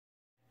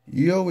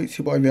Yo, it's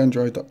your boy the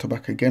Android Doctor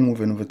back again with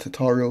another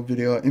tutorial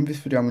video. In this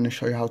video I'm going to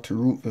show you how to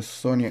root the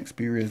Sony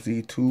Xperia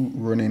Z2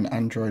 running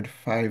Android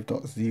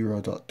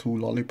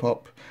 5.0.2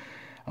 Lollipop.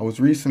 I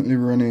was recently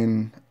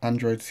running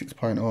Android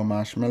 6.0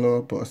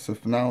 Marshmallow, but as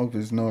of now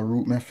there's no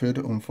root method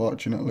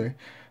unfortunately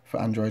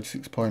for Android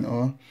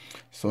 6.0.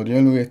 So the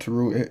only way to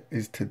root it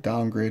is to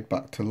downgrade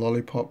back to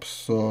Lollipop.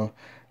 So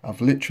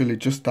I've literally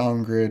just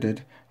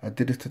downgraded. I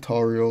did a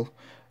tutorial.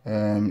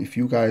 If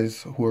you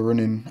guys who are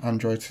running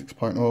Android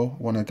 6.0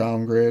 want to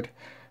downgrade,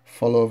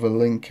 follow the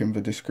link in the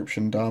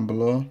description down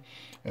below.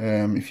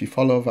 If you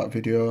follow that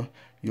video,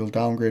 you'll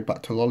downgrade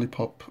back to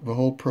Lollipop. The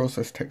whole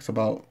process takes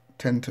about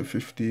 10 to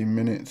 15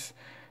 minutes.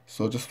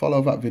 So just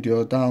follow that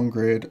video,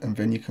 downgrade, and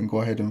then you can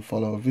go ahead and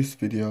follow this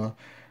video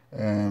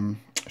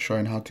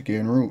showing how to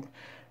gain root.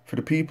 For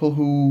the people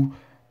who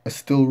are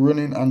still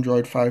running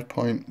Android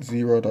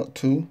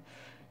 5.0.2,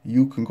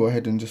 you can go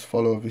ahead and just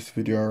follow this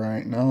video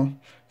right now.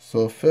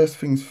 So first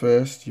things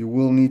first, you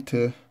will need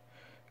to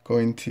go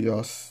into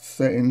your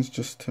settings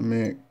just to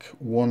make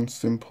one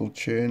simple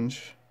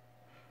change.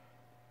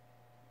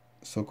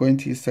 So go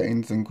into your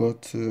settings and go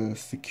to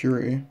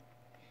security,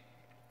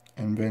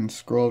 and then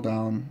scroll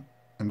down,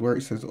 and where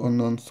it says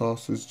unknown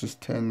sources, just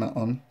turn that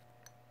on.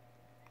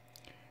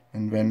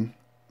 And then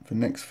the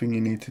next thing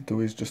you need to do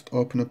is just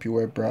open up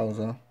your web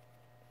browser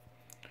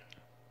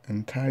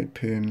and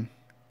type in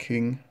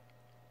kingroot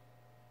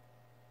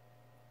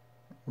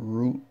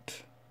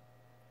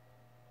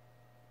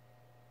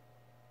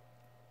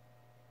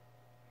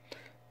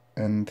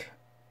and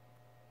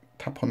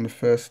tap on the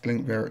first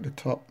link there at the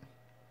top,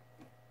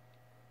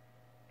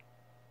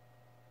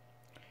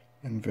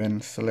 and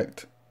then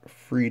select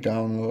free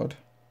download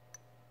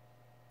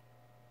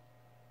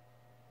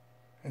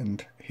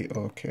and hit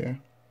OK.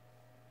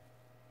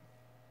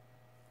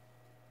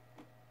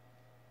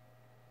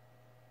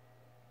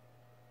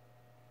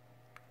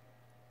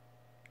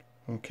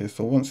 Okay,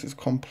 so once it's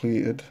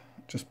completed,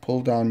 just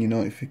pull down your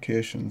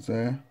notifications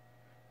there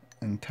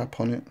and tap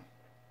on it,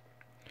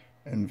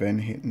 and then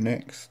hit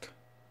next,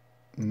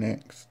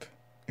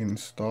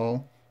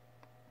 install.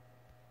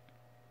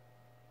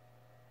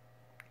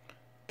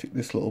 Tick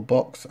this little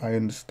box, I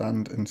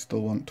understand and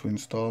still want to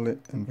install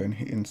it, and then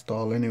hit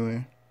install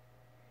anyway.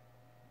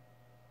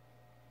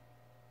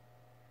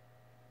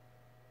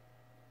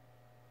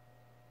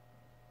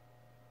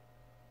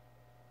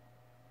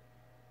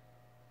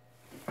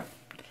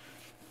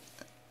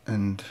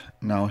 And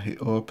now hit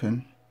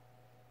open.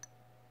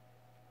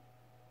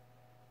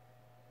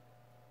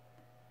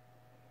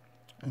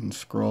 And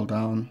scroll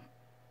down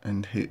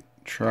and hit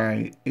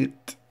try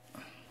it.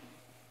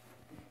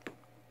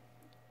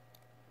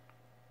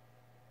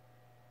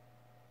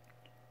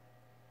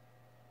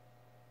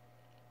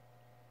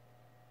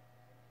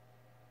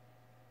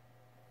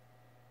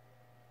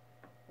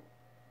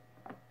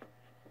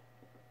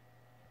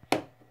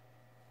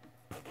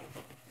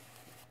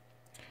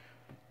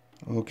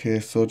 Okay,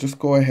 so just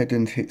go ahead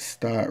and hit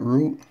start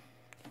root.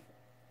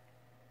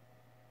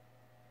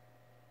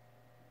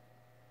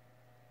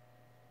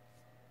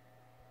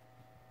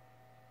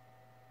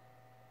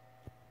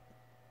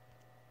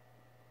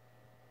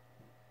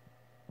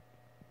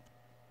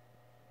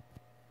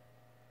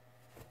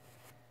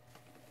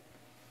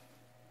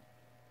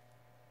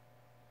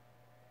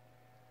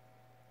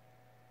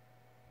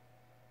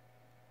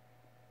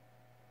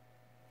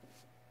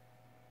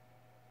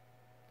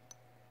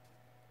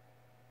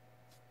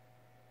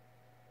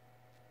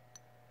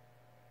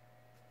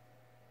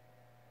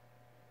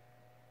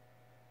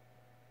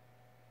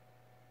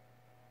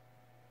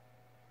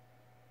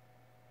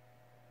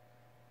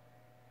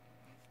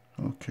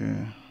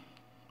 Okay,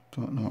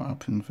 don't know what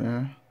happened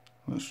there.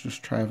 Let's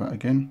just try that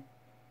again.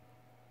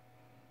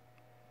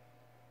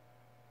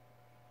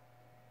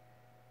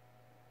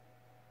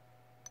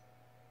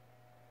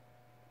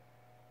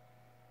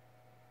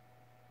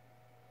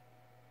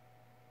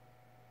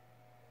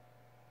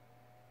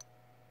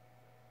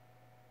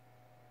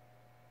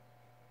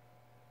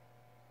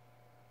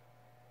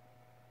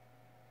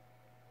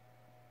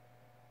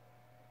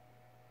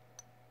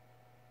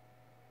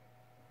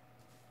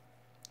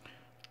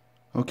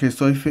 Okay,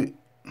 so if it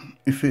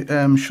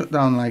shut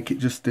down like it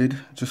just did,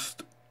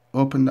 just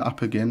open the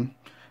app again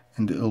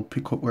and it'll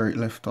pick up where it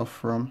left off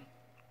from.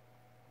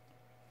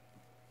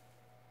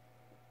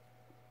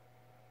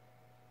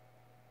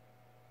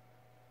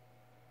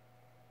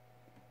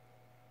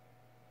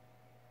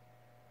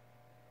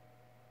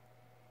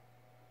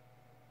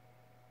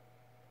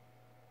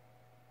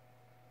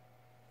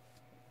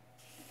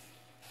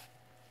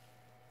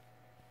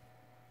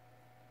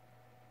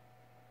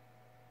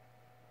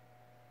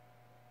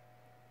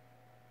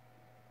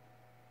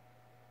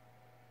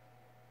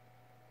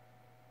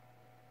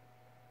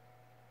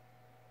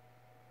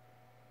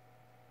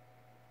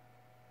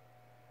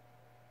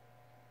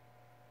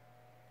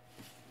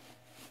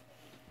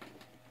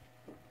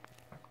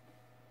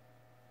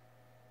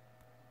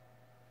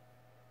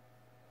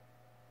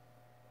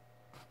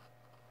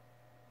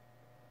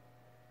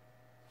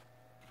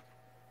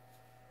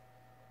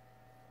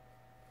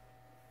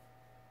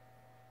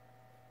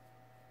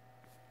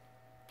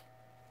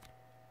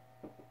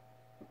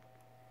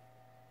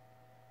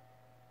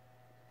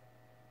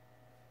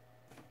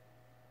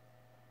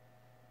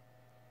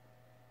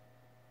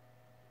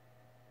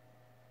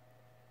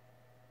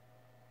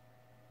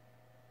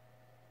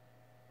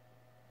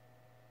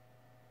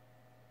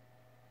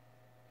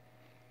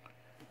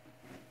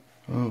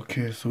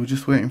 Okay, so we're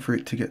just waiting for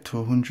it to get to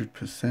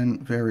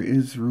 100%. There it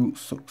is, root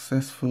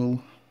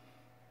successful.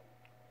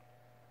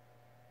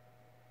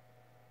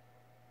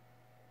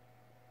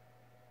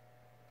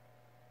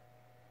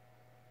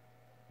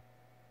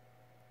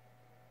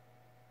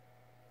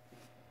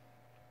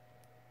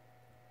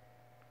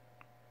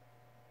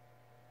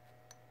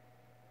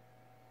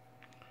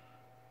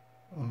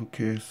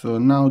 Okay, so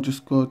now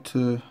just go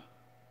to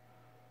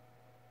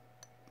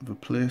the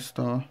Play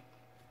Store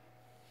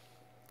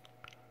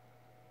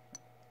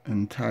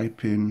and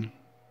type in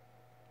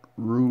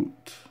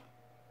root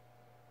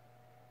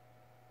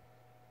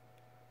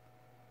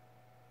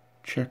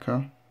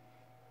checker.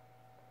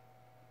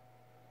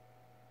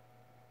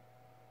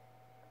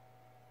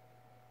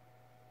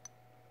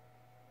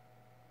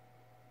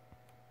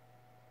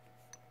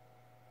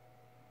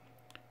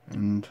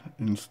 And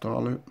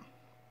install it.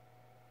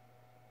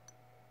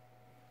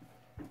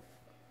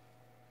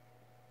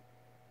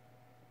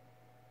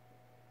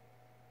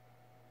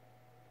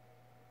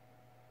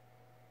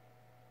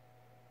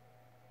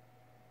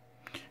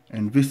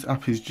 And this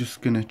app is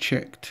just going to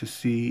check to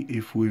see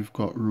if we've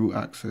got root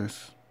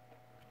access.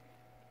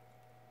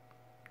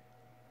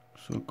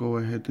 So go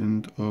ahead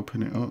and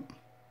open it up.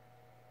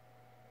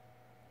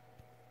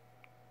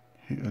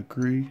 Hit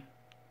agree.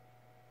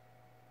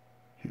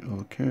 Hit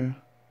OK.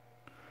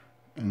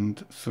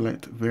 And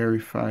select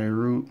verify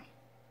root.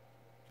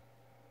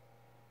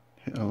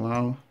 Hit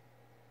allow.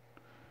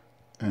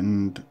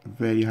 And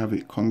there you have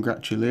it.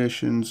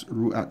 Congratulations,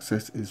 root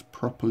access is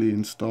properly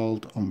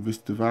installed on this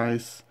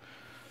device.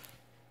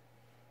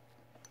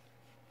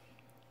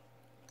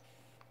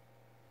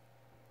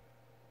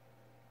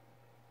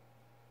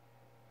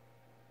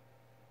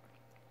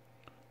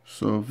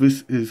 So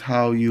this is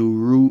how you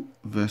root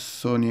the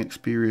Sony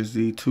Xperia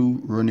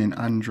Z2 running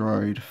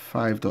Android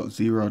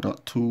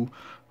 5.0.2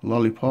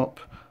 Lollipop.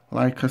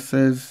 Like I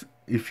says,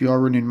 if you're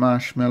running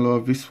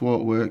Marshmallow, this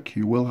won't work.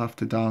 You will have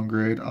to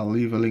downgrade. I'll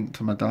leave a link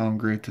to my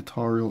downgrade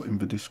tutorial in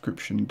the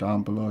description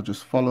down below.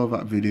 Just follow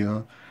that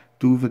video,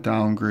 do the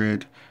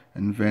downgrade,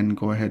 and then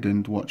go ahead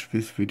and watch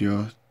this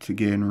video to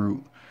gain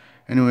root.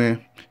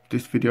 Anyway, if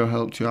this video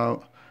helped you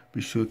out,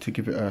 be sure to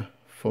give it a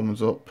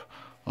thumbs up.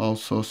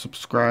 Also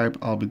subscribe.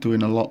 I'll be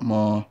doing a lot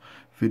more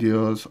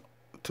videos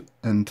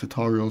and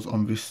tutorials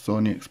on this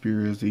Sony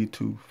Xperia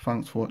Z2.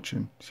 Thanks for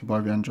watching. It's your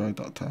boy the Android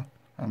Doctor.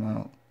 I'm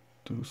out.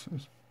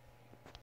 Deuces.